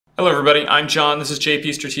Hello everybody, I'm John, this is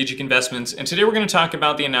JP Strategic Investments, and today we're going to talk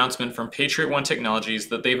about the announcement from Patriot One Technologies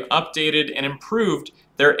that they've updated and improved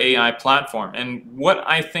their AI platform and what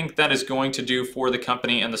I think that is going to do for the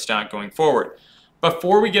company and the stock going forward.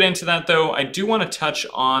 Before we get into that though, I do want to touch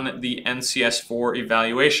on the NCS4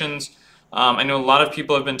 evaluations. I know a lot of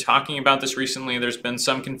people have been talking about this recently. There's been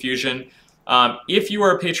some confusion. If you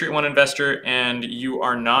are a Patriot One investor and you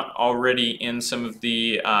are not already in some of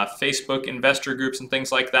the Facebook investor groups and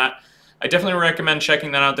things like that, I definitely recommend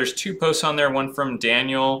checking that out. There's two posts on there, one from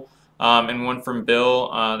Daniel and one from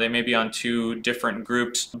Bill. They may be on two different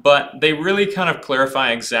groups, but they really kind of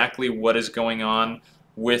clarify exactly what is going on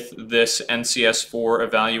with this NCS4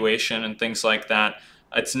 evaluation and things like that.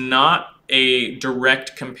 It's not a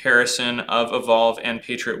direct comparison of Evolve and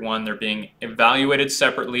Patriot One. They're being evaluated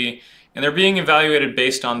separately, and they're being evaluated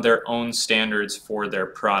based on their own standards for their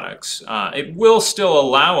products. It will still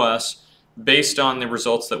allow us, based on the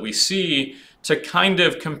results that we see, to kind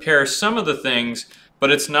of compare some of the things,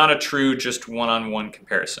 but it's not a true just one-on-one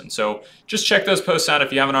comparison. So just check those posts out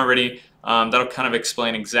if you haven't already. That'll kind of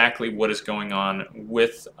explain exactly what is going on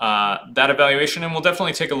with that evaluation, and we'll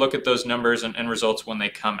definitely take a look at those numbers and results when they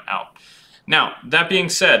come out. Now, that being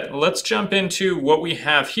said, let's jump into what we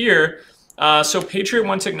have here. So Patriot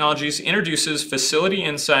One Technologies introduces facility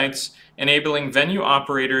insights, enabling venue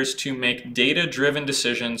operators to make data-driven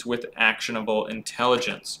decisions with actionable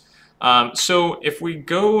intelligence. So if we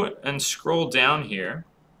go and scroll down here,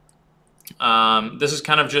 this is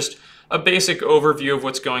kind of just a basic overview of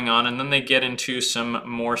what's going on, and then they get into some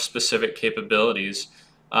more specific capabilities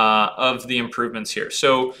of the improvements here.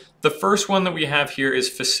 So the first one that we have here is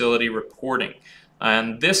facility reporting.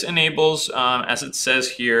 And this enables, as it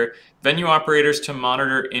says here, venue operators to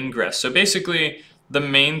monitor ingress. So basically, the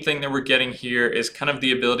main thing that we're getting here is kind of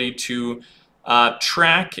the ability to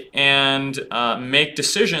track and make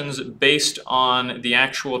decisions based on the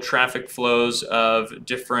actual traffic flows of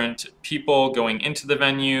different people going into the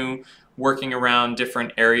venue, working around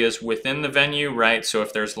different areas within the venue, right? So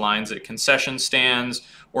if there's lines at concession stands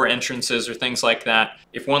or entrances or things like that,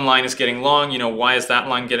 if one line is getting long, why is that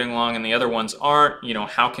line getting long and the other ones aren't?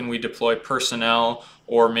 How can we deploy personnel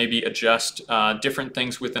or maybe adjust different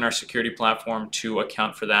things within our security platform to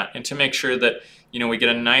account for that, and to make sure that we get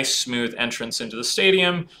a nice smooth entrance into the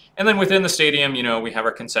stadium, and then within the stadium we have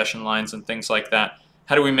our concession lines and things like that.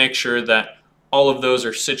 How do we make sure that all of those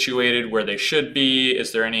are situated where they should be?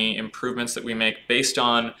 Is there any improvements that we make based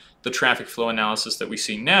on the traffic flow analysis that we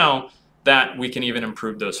see now that we can even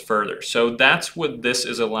improve those further? So that's what this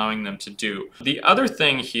is allowing them to do. The other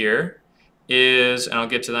thing here is, and I'll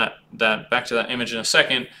get to that back to that image in a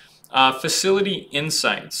second, facility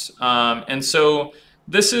insights. And so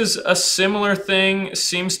this is a similar thing,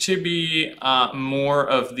 seems to be more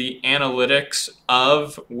of the analytics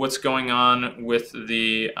of what's going on with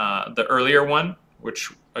the earlier one,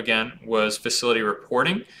 which again was facility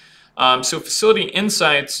reporting. So facility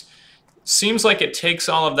insights seems like it takes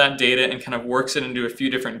all of that data and kind of works it into a few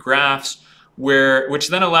different graphs, which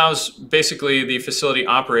then allows basically the facility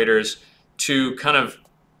operators to kind of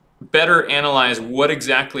better analyze what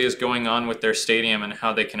exactly is going on with their stadium and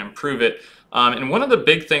how they can improve it. And one of the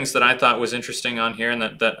big things that I thought was interesting on here, and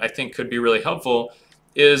that I think could be really helpful,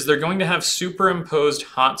 is they're going to have superimposed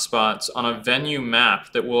hotspots on a venue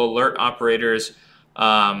map that will alert operators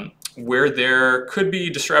where there could be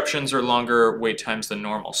disruptions or longer wait times than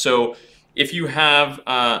normal. So if you have,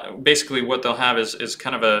 basically what they'll have is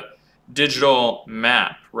kind of a digital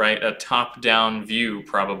map, right? A top-down view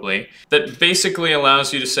probably, that basically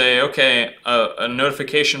allows you to say, okay, a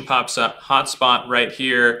notification pops up, hotspot right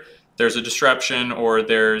here, there's a disruption or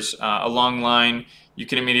there's a long line. You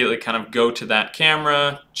can immediately kind of go to that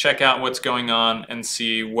camera, check out what's going on, and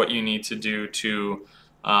see what you need to do to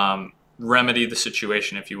remedy the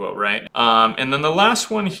situation, if you will, right? And then the last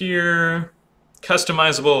one here,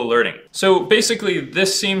 customizable alerting. So basically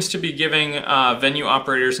this seems to be giving venue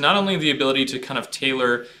operators not only the ability to kind of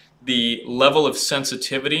tailor the level of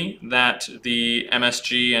sensitivity that the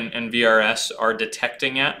MSG and VRS are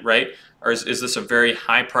detecting at, right? Or is this a very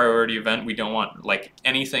high priority event? We don't want like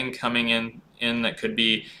anything coming in that could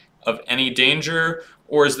be of any danger,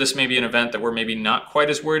 or is this maybe an event that we're maybe not quite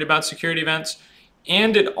as worried about security events?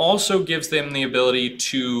 And it also gives them the ability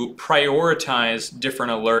to prioritize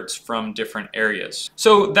different alerts from different areas.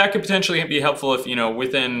 So that could potentially be helpful if,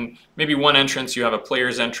 within maybe one entrance you have a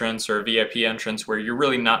player's entrance or a VIP entrance where you're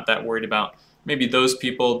really not that worried about maybe those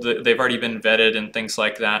people, they've already been vetted and things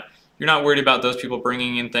like that. You're not worried about those people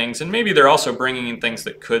bringing in things, and maybe they're also bringing in things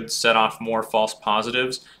that could set off more false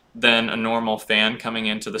positives than a normal fan coming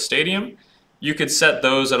into the stadium. you could set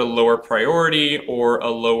those at a lower priority or a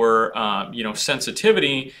lower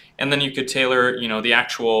sensitivity, and then you could tailor the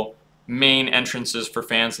actual main entrances for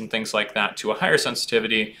fans and things like that to a higher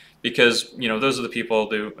sensitivity, because those are the people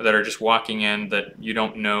that are just walking in that you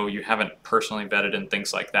don't know, you haven't personally vetted and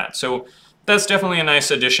things like that. So that's definitely a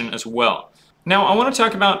nice addition as well. Now I want to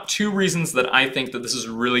talk about 2 reasons that I think that this is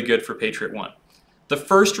really good for Patriot One. The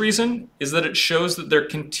first reason is that it shows that they're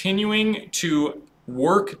continuing to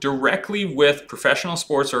work directly with professional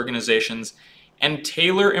sports organizations and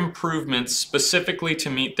tailor improvements specifically to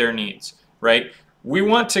meet their needs, right? We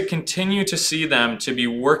want to continue to see them to be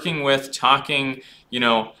working with, talking,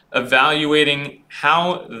 evaluating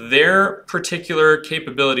how their particular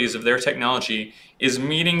capabilities of their technology is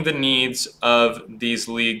meeting the needs of these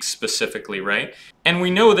leagues specifically, right? And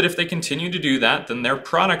we know that if they continue to do that, then their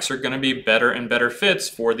products are going to be better and better fits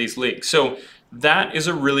for these leagues. So that is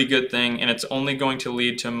a really good thing, and it's only going to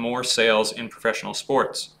lead to more sales in professional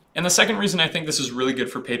sports. And the second reason I think this is really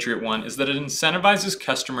good for Patriot One is that it incentivizes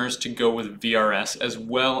customers to go with VRS as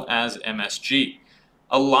well as MSG.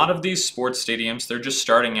 A lot of these sports stadiums, they're just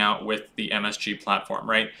starting out with the MSG platform,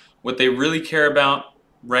 right? What they really care about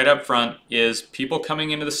right up front is people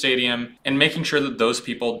coming into the stadium and making sure that those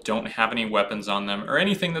people don't have any weapons on them or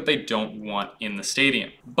anything that they don't want in the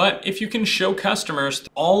stadium. But if you can show customers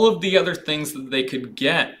all of the other things that they could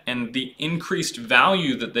get and the increased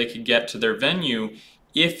value that they could get to their venue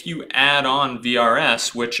if you add on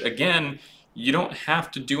VRS, which again, you don't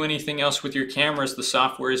have to do anything else with your cameras. The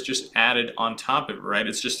software is just added on top of it, right?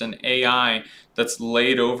 It's just an AI that's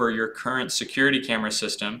laid over your current security camera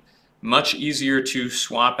system. Much easier to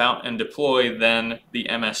swap out and deploy than the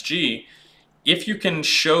MSG. If you can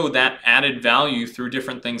show that added value through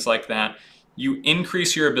different things like that, you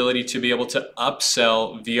increase your ability to be able to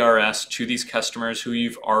upsell VRS to these customers who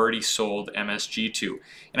you've already sold MSG to.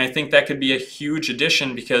 And I think that could be a huge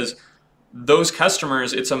addition, because those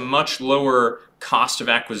customers, it's a much lower cost of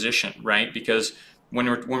acquisition, right? Because when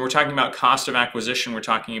we're talking about cost of acquisition, we're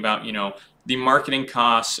talking about, the marketing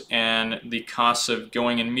costs and the costs of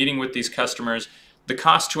going and meeting with these customers, the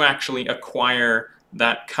cost to actually acquire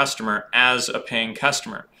that customer as a paying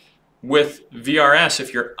customer. With VRS,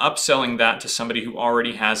 if you're upselling that to somebody who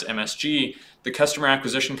already has MSG, the customer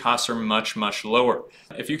acquisition costs are much, much lower.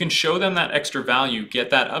 If you can show them that extra value, get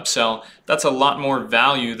that upsell, that's a lot more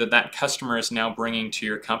value that that customer is now bringing to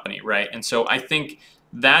your company, right? And so I think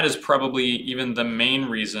that is probably even the main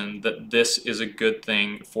reason that this is a good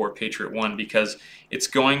thing for Patriot One, because it's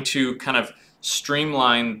going to kind of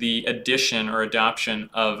streamline the addition or adoption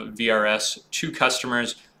of VRS to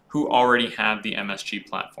customers who already have the MSG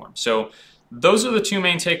platform. So those are the 2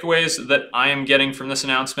 main takeaways that I am getting from this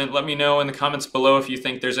announcement. Let me know in the comments below if you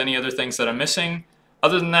think there's any other things that I'm missing.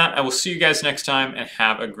 Other than that, I will see you guys next time, and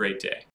have a great day.